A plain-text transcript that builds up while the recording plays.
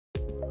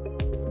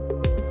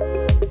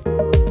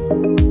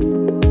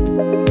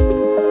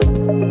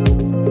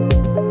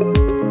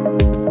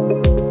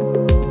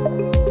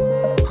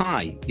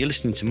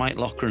listening to Mike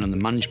Loughran on the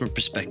Management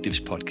Perspectives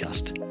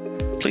podcast.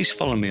 Please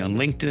follow me on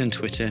LinkedIn and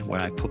Twitter,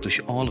 where I publish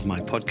all of my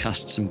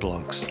podcasts and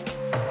blogs.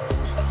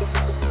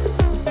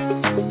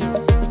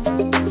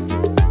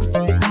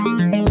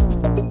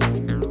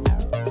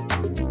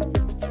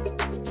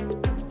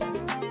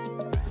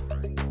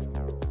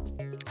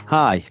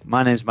 Hi,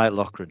 my name is Mike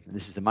Loughran, and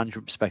this is the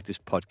Management Perspectives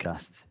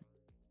podcast.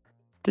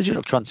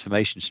 Digital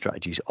transformation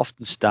strategies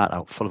often start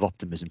out full of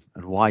optimism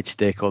and wide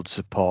stakeholder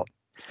support,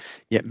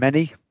 yet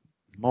many,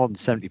 more than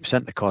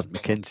 70% according to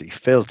McKinsey,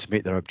 fail to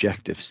meet their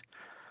objectives.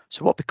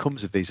 So what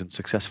becomes of these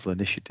unsuccessful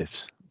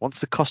initiatives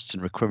once the costs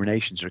and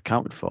recriminations are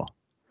accounted for?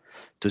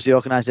 Does the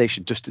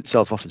organisation dust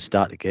itself off and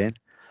start again,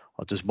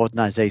 or does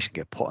modernisation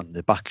get put on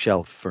the back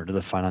shelf for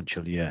another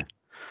financial year?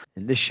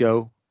 In this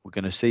show, we're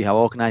going to see how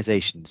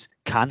organisations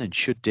can and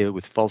should deal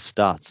with false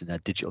starts in their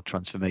digital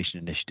transformation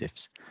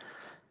initiatives.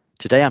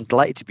 Today, I'm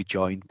delighted to be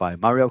joined by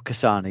Mario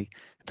Cassani,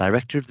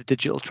 Director of the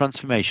Digital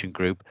Transformation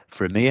Group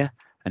for EMEA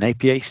and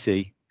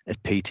APAC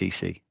at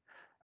PTC.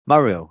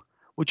 Mario,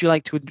 would you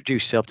like to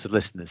introduce yourself to the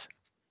listeners?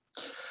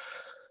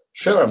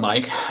 Sure,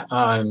 Mike.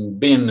 I've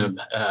been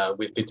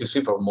with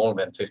PTC for more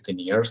than 15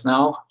 years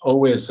now,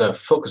 always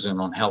focusing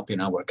on helping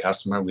our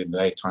customer with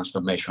their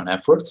transformation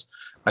efforts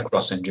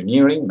across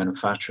engineering,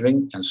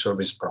 manufacturing, and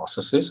service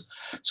processes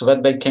so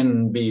that they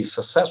can be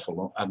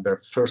successful at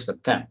their first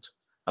attempt,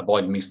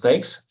 avoid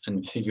mistakes,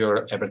 and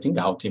figure everything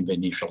out in the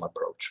initial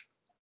approach.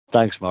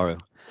 Thanks, Mario.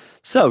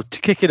 So, to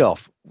kick it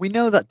off, we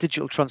know that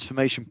digital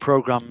transformation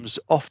programs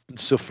often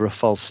suffer a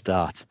false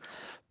start.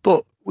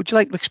 But would you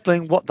like to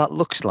explain what that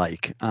looks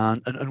like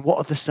and what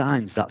are the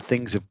signs that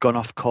things have gone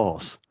off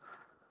course?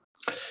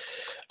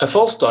 A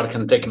false start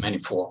can take many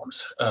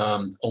forms.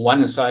 On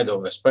one side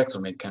of the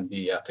spectrum, it can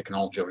be a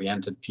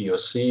technology-oriented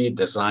POC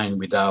designed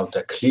without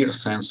a clear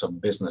sense of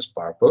business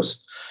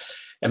purpose.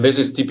 And this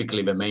is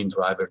typically the main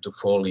driver to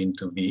fall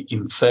into the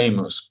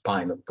infamous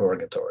pilot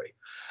purgatory.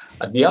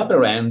 At the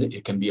other end,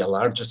 it can be a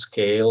larger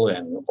scale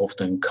and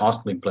often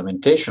costly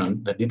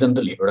implementation that didn't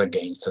deliver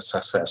against the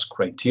success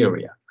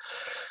criteria.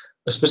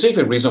 A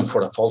specific reason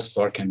for a false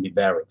start can be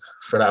varied.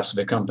 Perhaps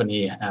the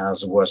company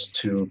was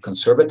too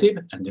conservative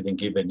and didn't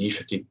give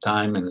initiative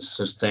time and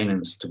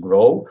sustenance to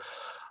grow,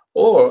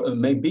 or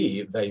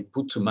maybe they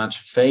put too much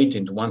faith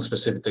into one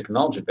specific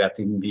technology that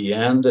in the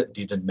end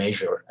didn't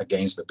measure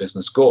against the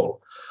business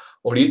goal,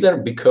 or either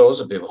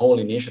because the whole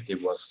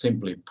initiative was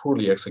simply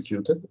poorly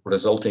executed,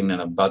 resulting in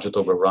a budget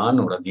overrun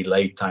or a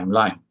delayed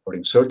timeline, or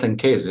in certain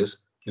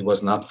cases, it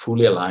was not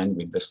fully aligned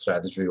with the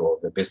strategy or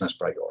the business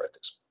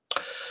priorities.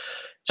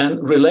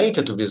 And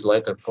related to this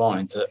latter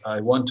point,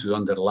 I want to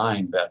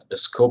underline that the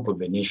scope of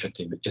the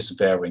initiative is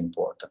very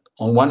important.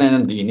 On one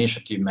end, the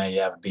initiative may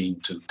have been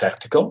too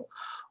tactical,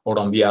 or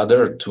on the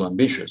other, too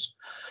ambitious.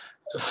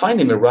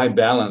 Finding the right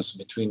balance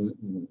between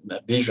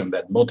a vision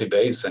that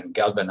motivates and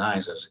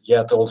galvanizes,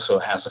 yet also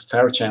has a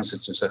fair chance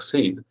to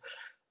succeed,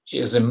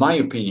 is, in my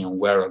opinion,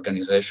 where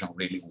organizations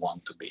really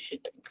want to be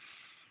hitting.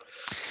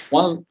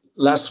 One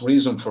last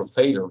reason for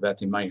failure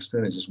that, in my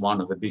experience, is one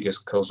of the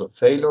biggest cause of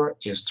failure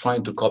is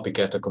trying to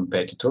copycat a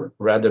competitor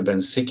rather than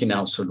seeking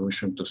out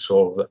solution to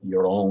solve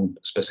your own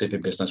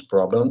specific business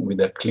problem with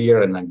a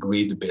clear and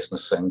agreed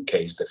business and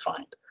case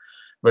defined.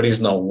 There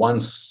is no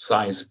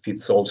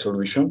one-size-fits-all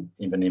solution,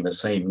 even in the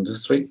same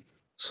industry.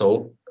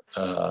 So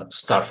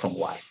start from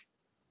why.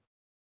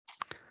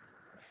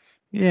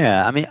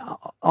 Yeah, I mean,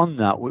 on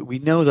that, we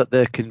know that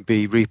there can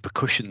be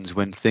repercussions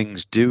when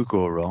things do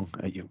go wrong.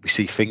 We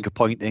see finger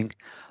pointing,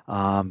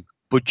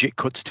 budget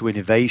cuts to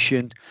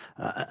innovation,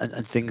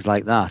 and things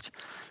like that.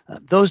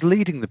 Those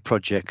leading the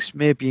projects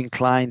may be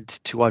inclined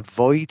to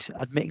avoid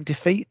admitting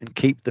defeat and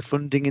keep the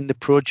funding in the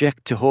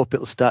project to hope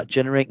it'll start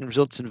generating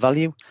results and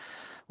value.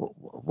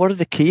 What are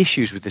the key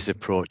issues with this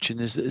approach, and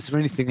is there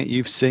anything that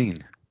you've seen?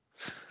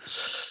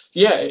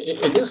 Yeah,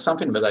 it is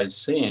something that I've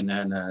seen,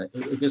 and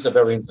it is a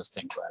very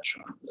interesting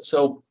question.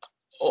 So,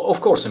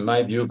 of course, in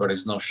my view, there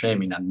is no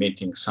shame in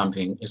admitting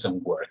something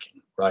isn't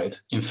working, right?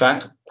 In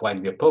fact,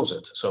 quite the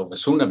opposite. So the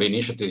sooner the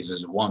initiative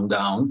is wound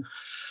down,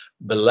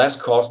 the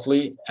less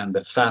costly and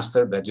the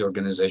faster that the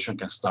organization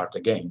can start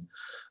again.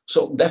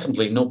 So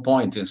definitely no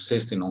point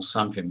insisting on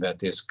something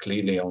that is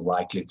clearly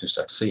unlikely to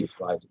succeed,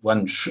 right?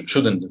 One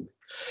shouldn't do it.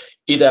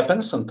 It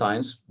happens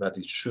sometimes, but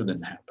it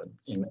shouldn't happen,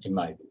 in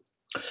my view.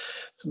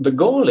 The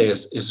goal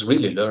is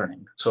really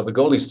learning. So the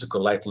goal is to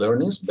collect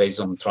learnings based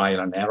on trial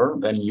and error,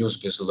 then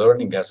use this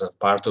learning as a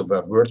part of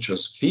a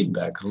virtuous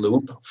feedback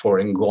loop for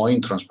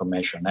ongoing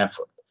transformation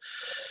effort.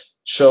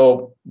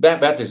 So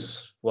that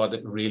is what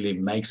it really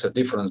makes a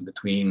difference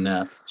between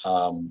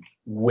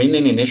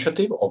winning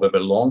initiative over the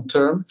long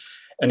term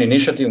and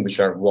initiative which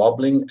are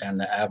wobbling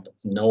and have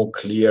no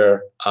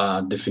clear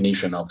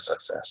definition of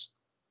success.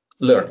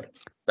 Learning.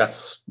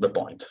 That's the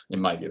point, in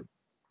my view.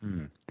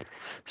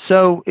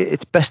 So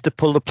it's best to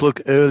pull the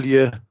plug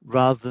earlier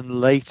rather than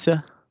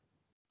later?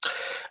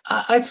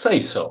 I'd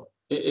say so.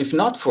 If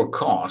not for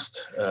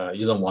cost,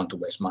 you don't want to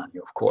waste money,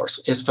 of course.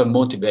 It's for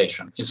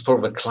motivation. It's for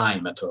the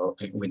climate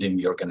within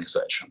the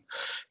organization.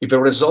 If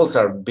the results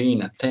are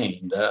being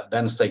attained,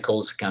 then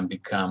stakeholders can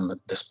become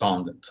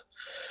despondent.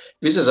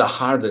 This is a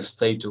harder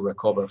state to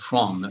recover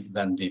from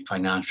than the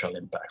financial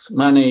impacts.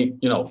 Money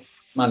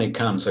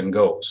comes and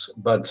goes,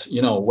 but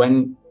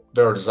when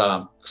there's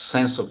a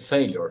sense of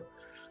failure,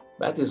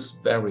 that is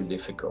very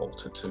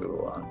difficult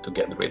to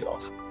get rid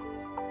of.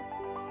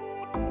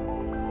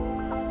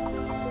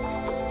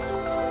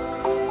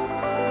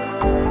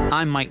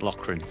 I'm Mike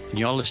Loughran, and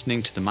you're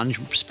listening to the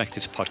Management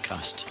Perspectives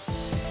podcast.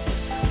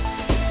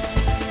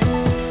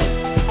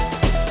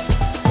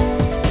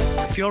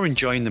 If you're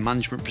enjoying the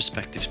Management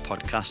Perspectives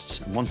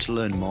podcasts and want to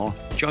learn more,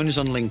 join us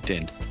on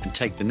LinkedIn and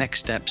take the next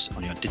steps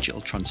on your digital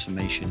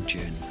transformation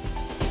journey.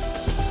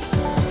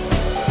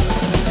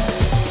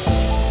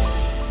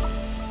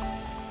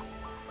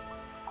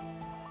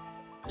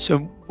 So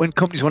when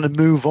companies want to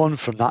move on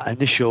from that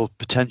initial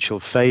potential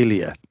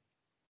failure,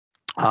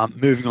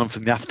 moving on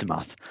from the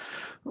aftermath,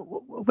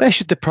 where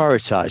should they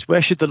prioritize? Where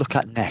should they look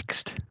at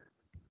next?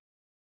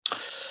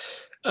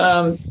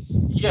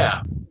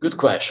 Good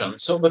question.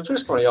 So the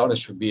first priority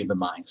should be the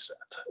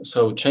mindset.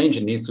 So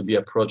change needs to be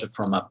approached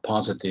from a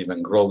positive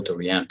and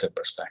growth-oriented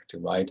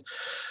perspective, right?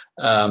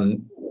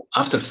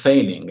 After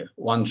failing,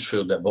 one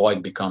should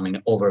avoid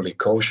becoming overly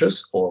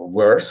cautious or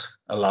worse,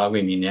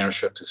 allowing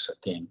inertia to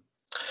set in.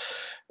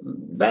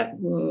 That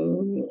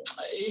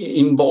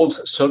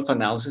involves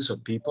self-analysis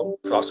of people,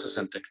 process,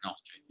 and technology.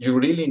 You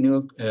really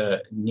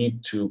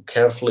need to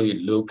carefully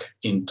look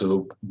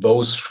into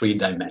those three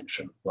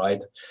dimensions,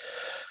 right?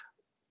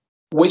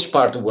 Which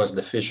part was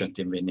deficient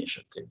in the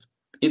initiative?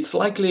 It's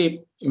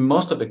likely, in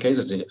most of the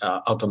cases,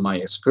 out of my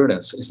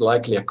experience, it's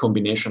likely a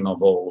combination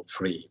of all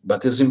three.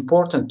 But it's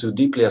important to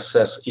deeply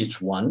assess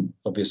each one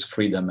of these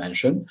three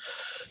dimensions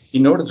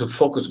in order to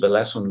focus the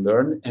lesson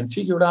learned and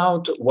figure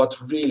out what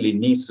really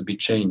needs to be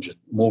changed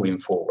moving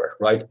forward,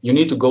 right? You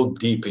need to go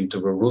deep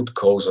into the root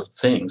cause of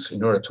things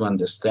in order to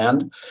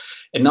understand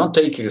and not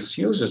take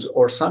excuses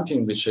or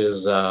something which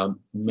is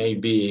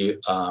maybe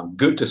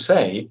good to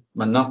say,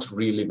 but not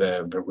really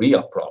the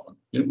real problem.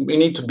 We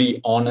need to be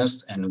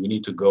honest and we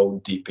need to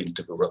go deep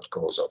into the root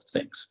cause of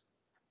things.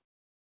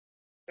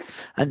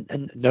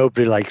 And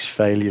nobody likes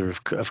failure,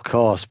 of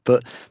course,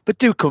 but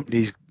do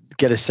companies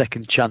get a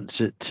second chance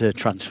at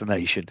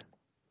transformation?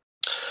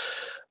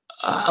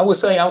 I would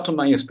say, out of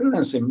my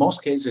experience, in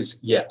most cases,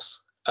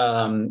 yes.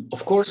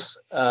 Of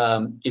course,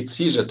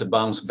 it's easier to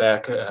bounce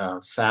back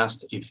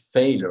fast if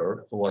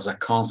failure was a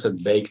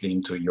concept baked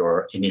into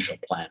your initial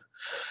plan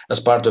as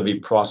part of the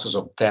process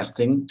of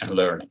testing and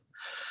learning.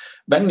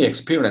 Then the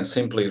experience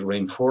simply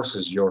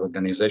reinforces your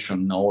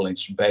organization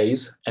knowledge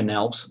base and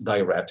helps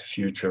direct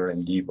future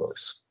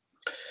endeavors.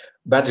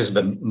 That is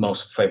the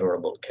most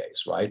favorable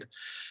case, right?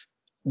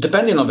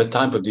 Depending on the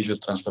type of digital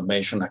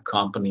transformation a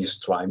company is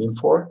striving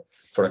for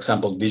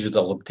example,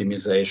 digital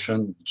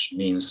optimization, which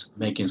means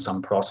making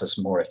some process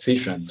more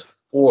efficient,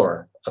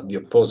 or at the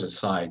opposite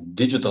side,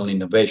 digital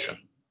innovation,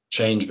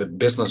 change the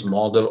business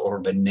model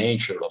or the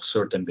nature of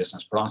certain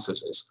business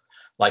processes,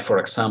 like, for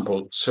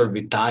example,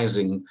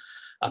 servitizing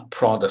a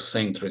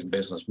product-centric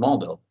business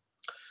model.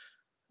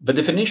 The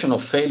definition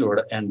of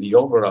failure and the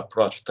overall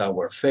approach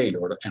toward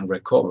failure and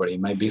recovery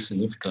may be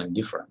significantly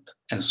different,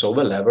 and so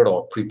the level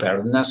of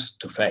preparedness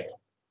to fail.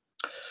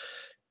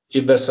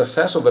 If the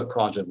success of a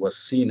project was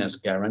seen as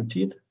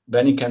guaranteed,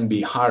 then it can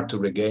be hard to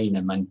regain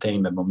and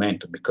maintain the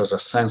momentum because a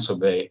sense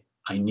of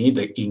I need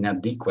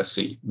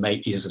inadequacy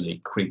may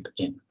easily creep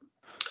in.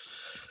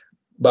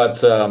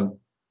 But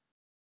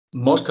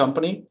most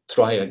companies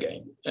try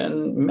again,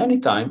 and many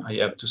times I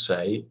have to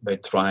say they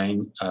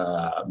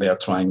are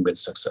trying with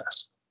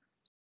success.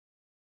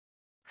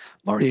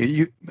 Mario,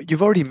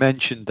 you've already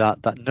mentioned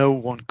that no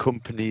one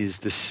company is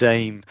the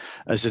same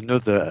as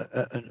another,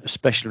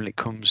 especially when it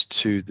comes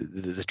to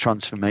the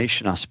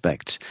transformation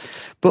aspects.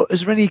 But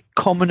is there any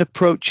common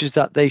approaches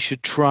that they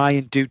should try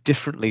and do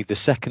differently the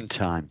second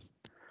time?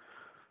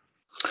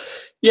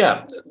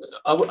 Yeah,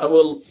 I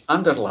will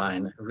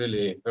underline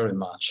really very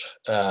much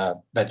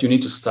that you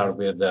need to start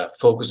with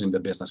focusing the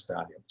business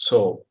value.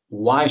 So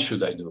why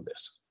should I do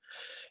this?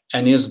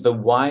 And is the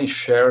why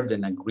shared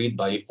and agreed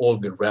by all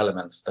the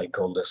relevant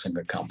stakeholders in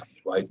the company,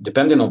 right?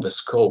 Depending on the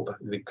scope,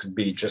 it could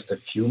be just a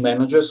few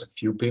managers, a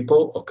few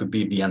people, or could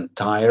be the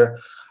entire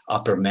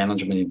upper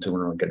management into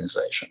an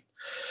organization.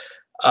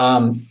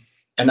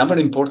 Another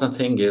important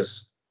thing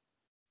is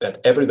that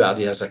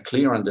everybody has a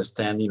clear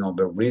understanding of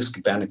the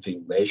risk-benefit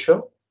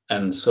ratio.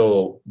 And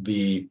so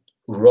the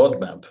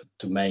roadmap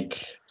to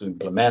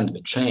implement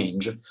the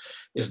change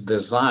is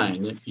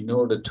designed in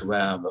order to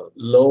have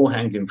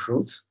low-hanging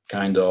fruits,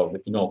 kind of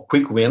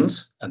quick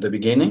wins at the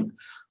beginning,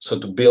 so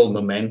to build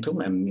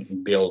momentum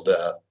and build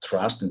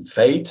trust and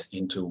faith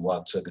into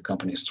what the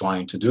company is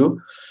trying to do,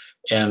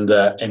 and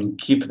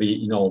keep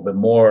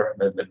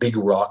the big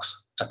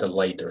rocks at a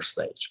later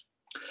stage.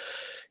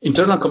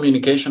 Internal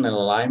communication and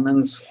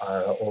alignments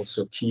are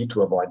also key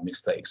to avoid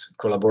mistakes.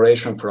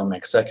 Collaboration from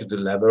executive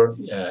level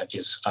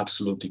is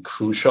absolutely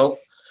crucial,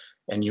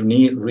 and you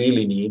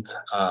really need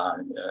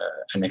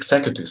an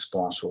executive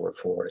sponsor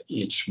for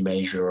each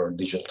major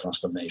digital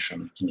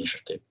transformation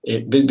initiative.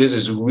 This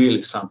is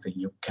really something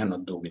you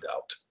cannot do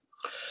without.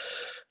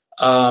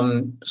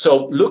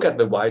 So look at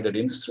the wider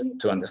industry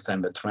to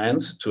understand the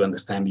trends, to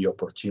understand the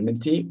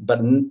opportunity,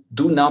 but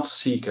do not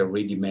seek a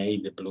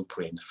ready-made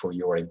blueprint for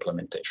your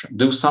implementation.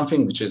 Do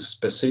something which is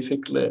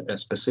specific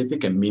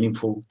and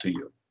meaningful to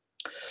you.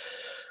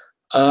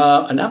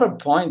 Another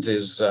point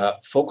is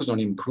focus on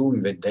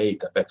improving the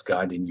data that's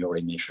guiding your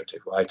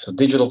initiative, right? So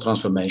digital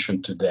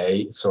transformation today,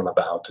 it's all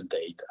about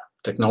data.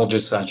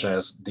 Technologies such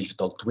as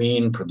digital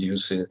twin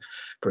produce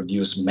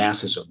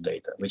masses of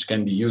data, which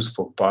can be used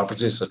for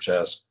purposes such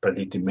as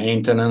predictive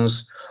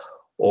maintenance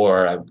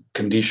or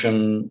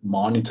condition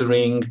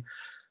monitoring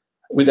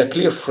with a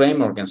clear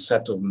framework and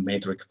set of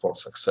metrics for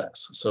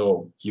success.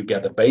 So you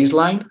get a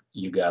baseline,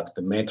 you get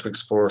the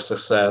metrics for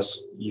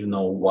success, you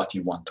know what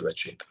you want to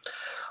achieve.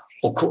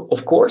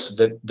 Of course,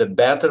 the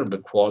better the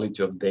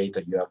quality of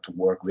data you have to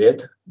work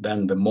with,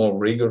 then the more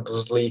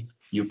rigorously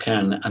you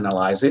can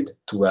analyze it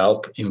to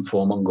help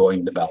inform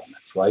ongoing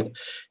development, right?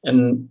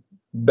 And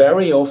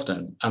very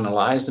often,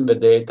 analyzing the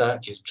data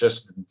is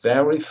just the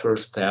very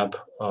first step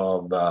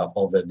of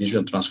a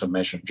digital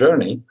transformation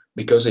journey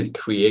because it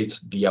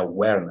creates the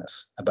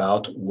awareness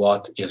about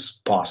what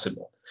is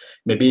possible.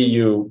 Maybe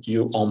you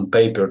on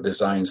paper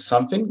design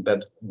something,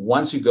 but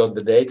once you got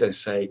the data,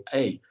 say,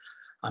 hey,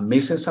 I'm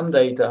missing some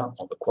data,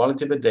 or the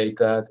quality of the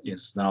data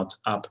is not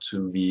up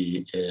to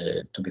the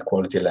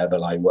quality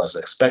level I was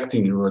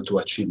expecting in order to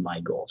achieve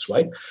my goals,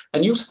 right?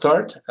 And you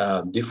start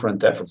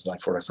different efforts,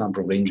 like for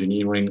example,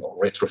 re-engineering or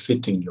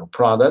retrofitting your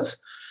products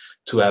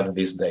to have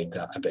this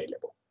data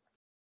available.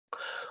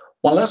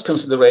 One last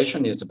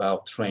consideration is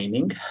about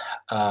training.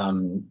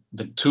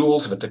 The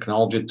tools, the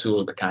technology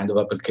tools, the kind of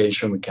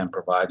application we can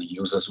provide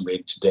users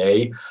with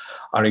today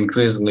are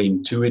increasingly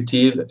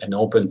intuitive and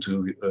open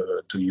to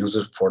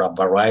users for a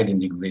variety of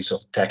degrees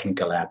of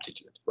technical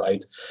aptitude,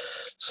 right?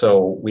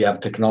 So we have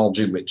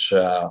technology which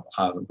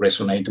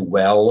resonate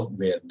well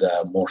with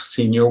more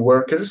senior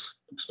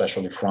workers,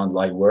 especially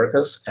frontline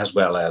workers, as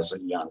well as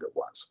younger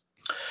ones.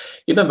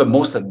 Even the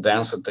most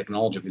advanced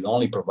technology will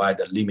only provide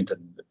a limited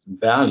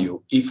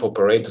value if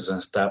operators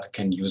and staff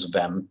can use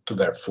them to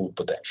their full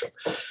potential.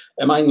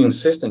 And I'm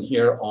insisting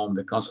here on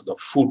the concept of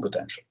full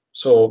potential.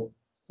 So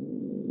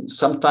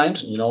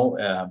sometimes,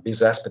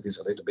 this aspect is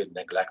a little bit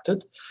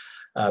neglected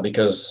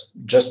because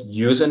just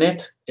using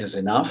it is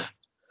enough.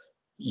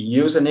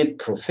 Using it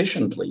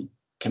proficiently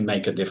can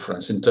make a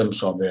difference in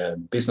terms of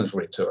business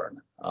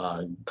return.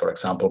 For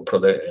example,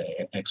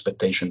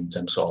 expectation in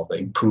terms of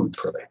improved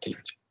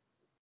productivity.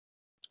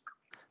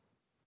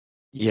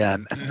 Yeah,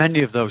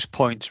 many of those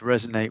points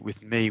resonate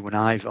with me when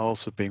I've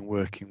also been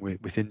working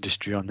with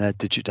industry on their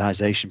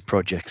digitization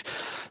projects.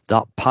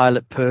 That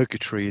pilot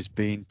purgatory has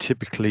been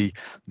typically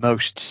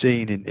most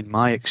seen in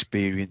my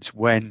experience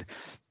when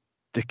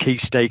the key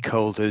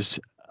stakeholders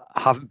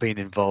haven't been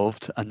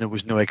involved and there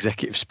was no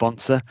executive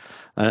sponsor,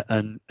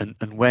 and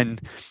when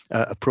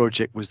a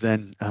project was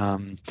then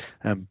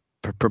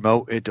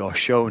promoted or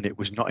shown it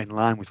was not in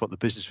line with what the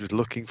business was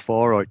looking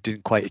for, or it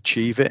didn't quite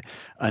achieve it,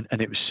 and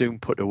it was soon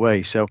put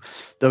away. So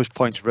those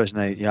points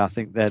resonate. Yeah, I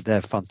think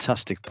they're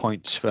fantastic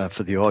points for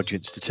the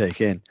audience to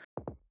take in.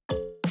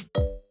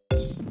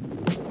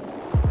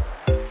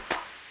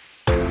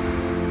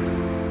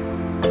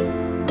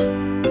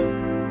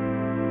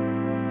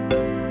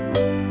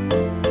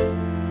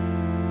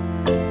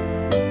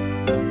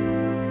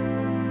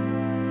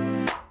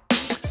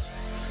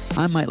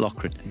 I'm Mike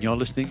Loughran, and you're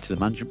listening to the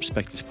Management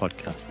Perspectives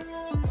podcast.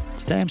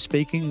 Today I'm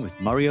speaking with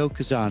Mario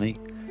Casani,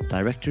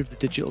 Director of the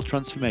Digital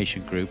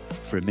Transformation Group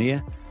for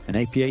EMEA and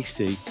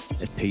APAC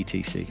at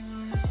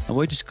PTC. And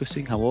we're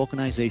discussing how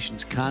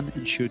organisations can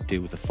and should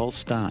deal with a false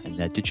start in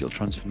their digital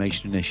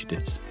transformation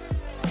initiatives.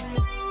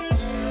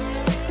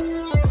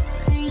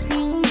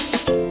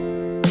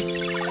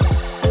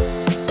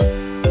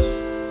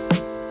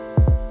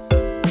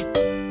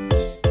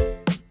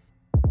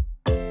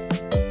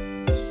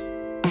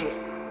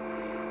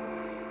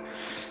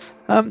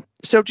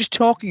 So just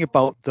talking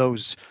about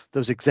those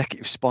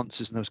executive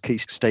sponsors and those key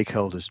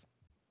stakeholders,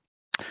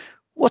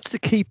 what's the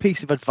key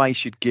piece of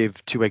advice you'd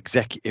give to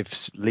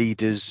executives,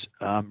 leaders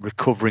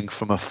recovering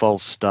from a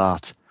false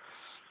start?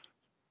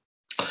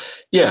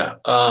 Yeah,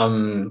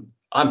 I'm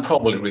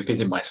probably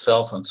repeating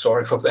myself. I'm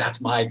sorry for that,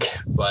 Mike.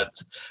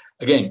 But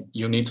again,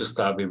 you need to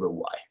start with the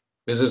why.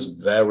 This is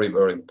very,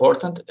 very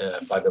important.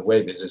 By the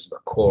way, this is the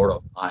core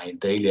of my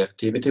daily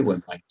activity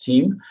with my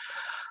team.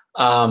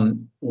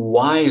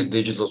 Why is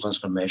digital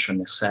transformation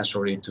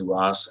necessary to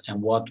us,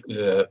 and what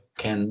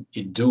can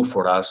it do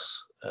for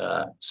us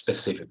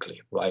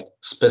specifically, right?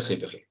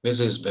 Specifically, this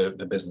is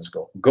the business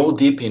goal. Go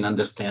deep in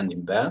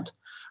understanding that,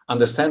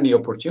 understand the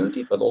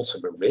opportunity, but also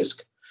the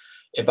risk,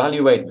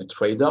 evaluate the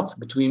trade-off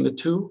between the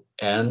two,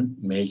 and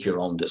make your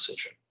own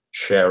decision,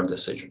 shared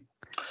decision.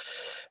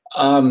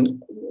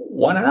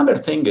 One another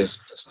thing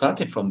is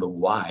starting from the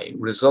why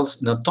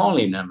results not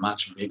only in a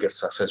much bigger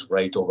success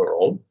rate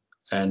overall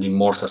and in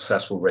more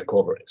successful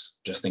recoveries,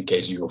 just in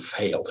case you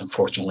failed,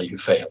 unfortunately you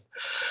failed,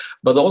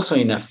 but also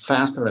in a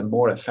faster and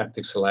more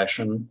effective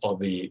selection of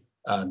the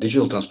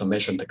digital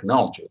transformation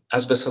technology,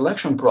 as the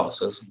selection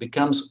process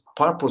becomes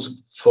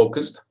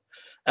purpose-focused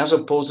as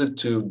opposed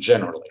to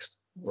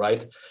generalist,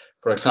 right?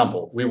 For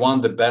example, we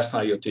want the best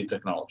IoT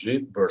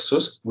technology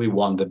versus we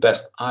want the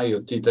best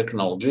IoT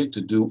technology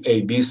to do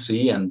A, B,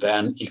 C, and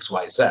then X,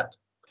 Y, Z.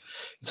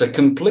 It's a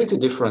completely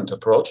different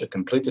approach, a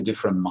completely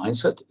different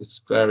mindset.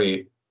 It's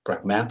very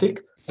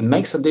pragmatic and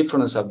makes a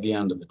difference at the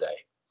end of the day.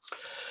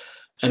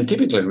 And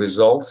typically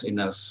results in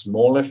a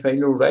smaller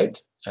failure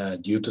rate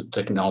due to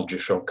technology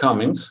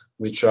shortcomings,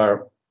 which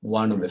are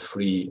one of the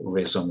three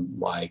reasons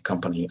why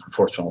companies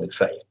unfortunately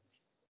fail.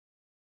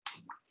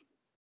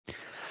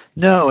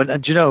 No,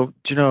 and do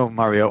you know,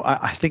 Mario,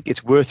 I think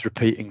it's worth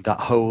repeating that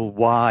whole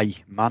why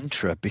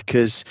mantra,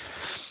 because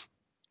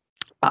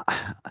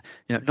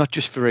not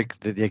just for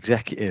the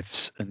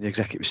executives and the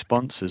executive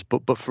sponsors,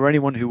 but for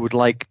anyone who would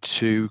like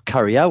to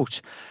carry out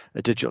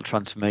a digital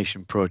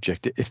transformation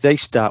project, if they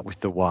start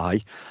with the why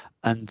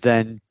and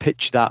then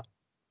pitch that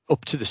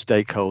up to the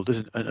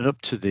stakeholders and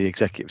up to the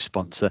executive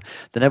sponsor,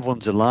 then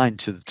everyone's aligned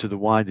to the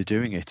why they're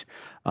doing it.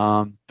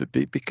 But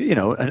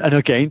and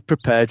again, be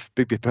prepared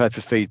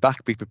for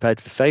feedback, be prepared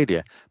for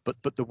failure. But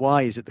the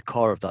why is at the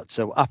core of that.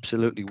 So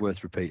absolutely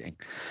worth repeating.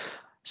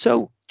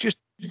 So just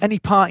any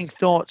parting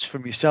thoughts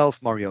from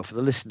yourself, Mario, for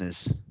the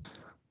listeners?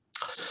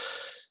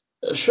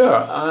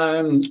 Sure.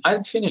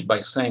 I'd finish by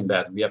saying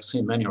that we have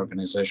seen many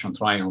organizations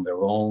trying on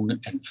their own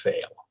and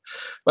fail.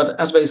 But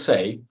as they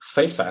say,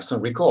 fail fast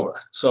and recover.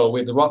 So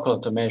with Rockwell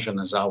Automation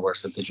as our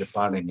strategic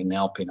partner in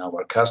helping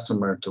our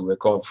customer to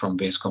recover from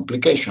this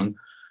complication,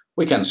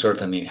 we can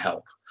certainly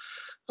help.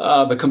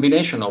 The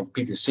combination of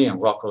PTC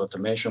and Rockwell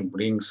Automation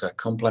brings a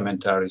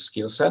complementary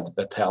skill set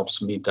that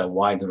helps meet a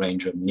wide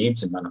range of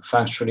needs in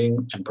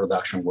manufacturing and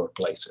production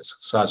workplaces,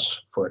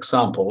 such, for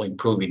example,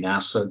 improving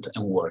asset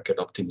and worker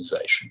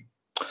optimization.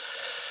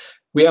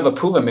 We have a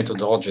proven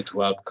methodology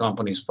to help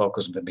companies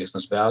focus on the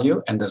business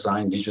value and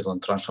design digital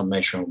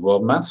transformation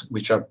roadmaps,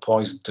 which are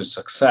poised to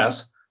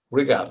success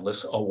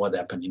regardless of what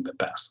happened in the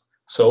past.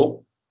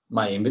 So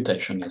my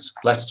invitation is,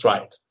 let's try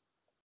it.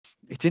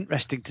 It's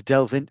interesting to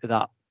delve into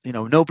that.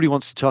 Nobody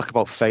wants to talk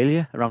about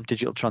failure around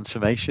digital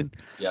transformation.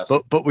 Yes.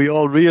 But we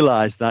all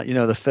realize that,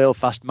 the fail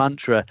fast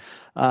mantra,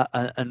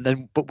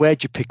 but where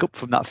do you pick up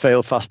from that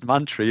fail fast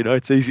mantra?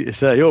 It's easy to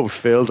say, oh, we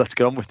failed, let's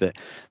get on with it.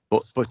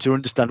 But to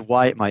understand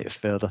why it might have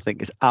failed, I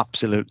think is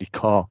absolutely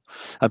core.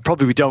 And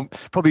probably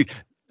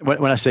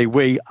when I say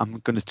we, I'm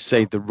going to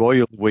say the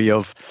royal we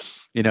of,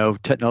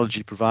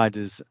 technology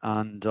providers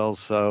and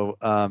also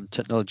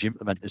technology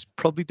implementers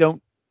probably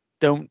don't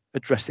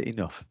address it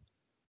enough.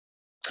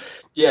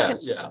 Yeah.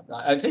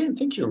 I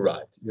think you're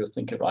right. You're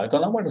thinking right.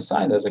 On our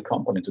side, as a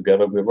company,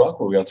 together with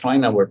Rockwell, we are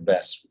trying our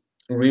best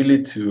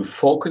really to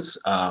focus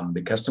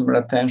the customer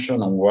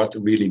attention on what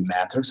really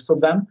matters for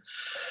them.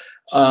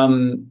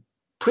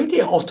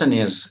 Pretty often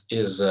is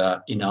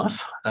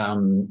enough.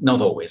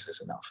 Not always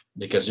is enough,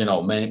 because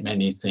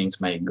many things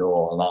may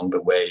go along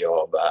the way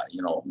of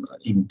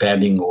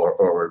impeding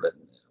or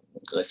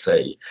let's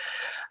say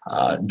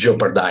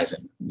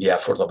jeopardizing the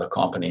effort of a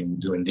company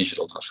doing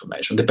digital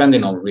transformation,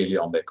 depending on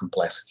the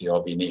complexity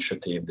of the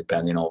initiative,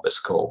 depending on the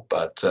scope.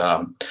 But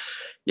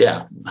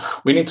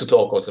we need to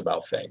talk also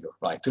about failure,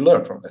 right? To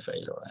learn from the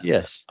failure. And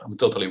yes, I'm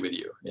totally with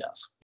you.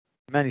 Yes.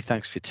 Many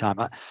thanks for your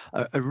time.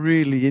 A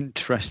really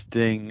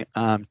interesting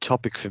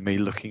topic for me,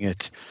 looking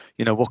at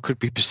what could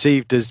be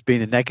perceived as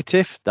being a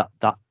negative, that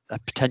a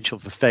potential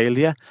for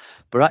failure,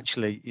 but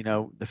actually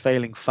the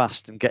failing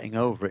fast and getting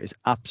over it is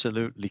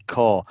absolutely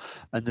core,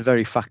 and the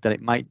very fact that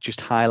it might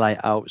just highlight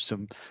out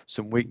some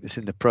weakness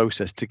in the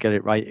process to get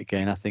it right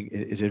again, I think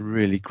is a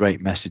really great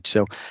message.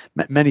 So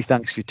many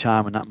thanks for your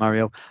time on that,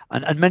 Mario,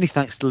 and many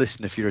thanks to the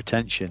listener for your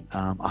attention.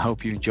 I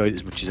hope you enjoyed it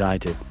as much as I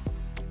did.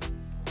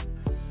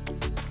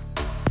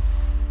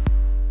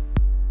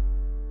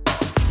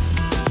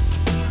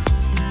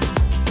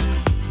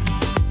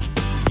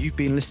 You've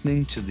been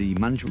listening to the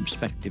Management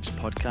Perspectives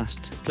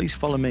podcast. Please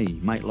follow me,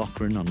 Mike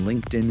Loughran, on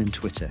LinkedIn and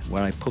Twitter,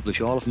 where I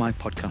publish all of my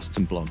podcasts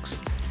and blogs.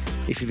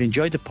 If you've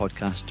enjoyed the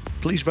podcast,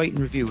 please rate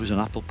and review us on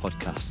Apple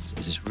Podcasts,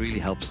 as this really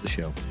helps the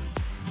show.